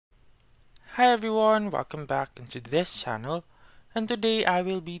Hi everyone, welcome back into this channel, and today I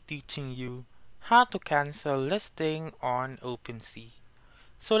will be teaching you how to cancel listing on Opensea.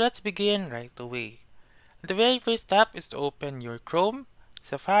 So let's begin right away. The very first step is to open your Chrome,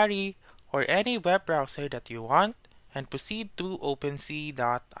 Safari, or any web browser that you want and proceed to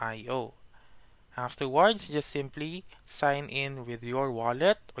opensea.io. Afterwards, just simply sign in with your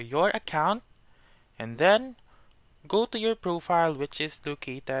wallet or your account and then go to your profile, which is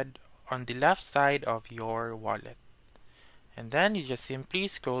located on the left side of your wallet. And then you just simply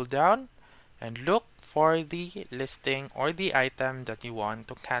scroll down and look for the listing or the item that you want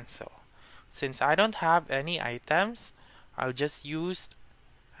to cancel. Since I don't have any items, I'll just use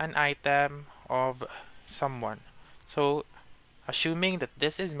an item of someone. So, assuming that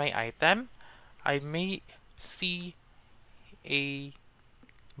this is my item, I may see a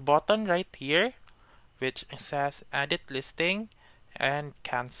button right here which says edit listing and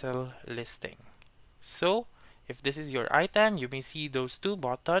cancel listing. So if this is your item, you may see those two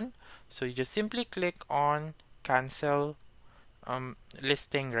buttons. So you just simply click on cancel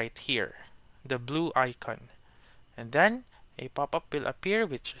listing right here, the blue icon, and then a pop-up will appear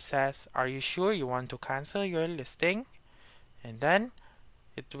which says, are you sure you want to cancel your listing? And then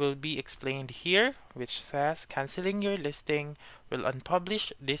it will be explained here, which says canceling your listing will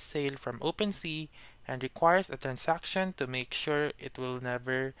unpublish this sale from Opensea and requires a transaction to make sure it will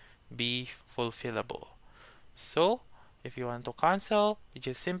never be fulfillable. So, if you want to cancel, you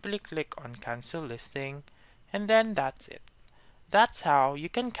just simply click on cancel listing, and then that's it. That's how you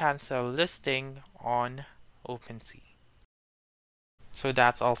can cancel listing on Opensea. So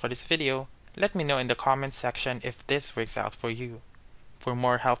that's all for this video. Let me know in the comments section if this works out for you. For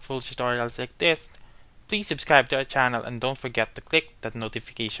more helpful tutorials like this, please subscribe to our channel and don't forget to click that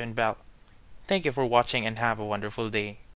notification bell. Thank you for watching and have a wonderful day.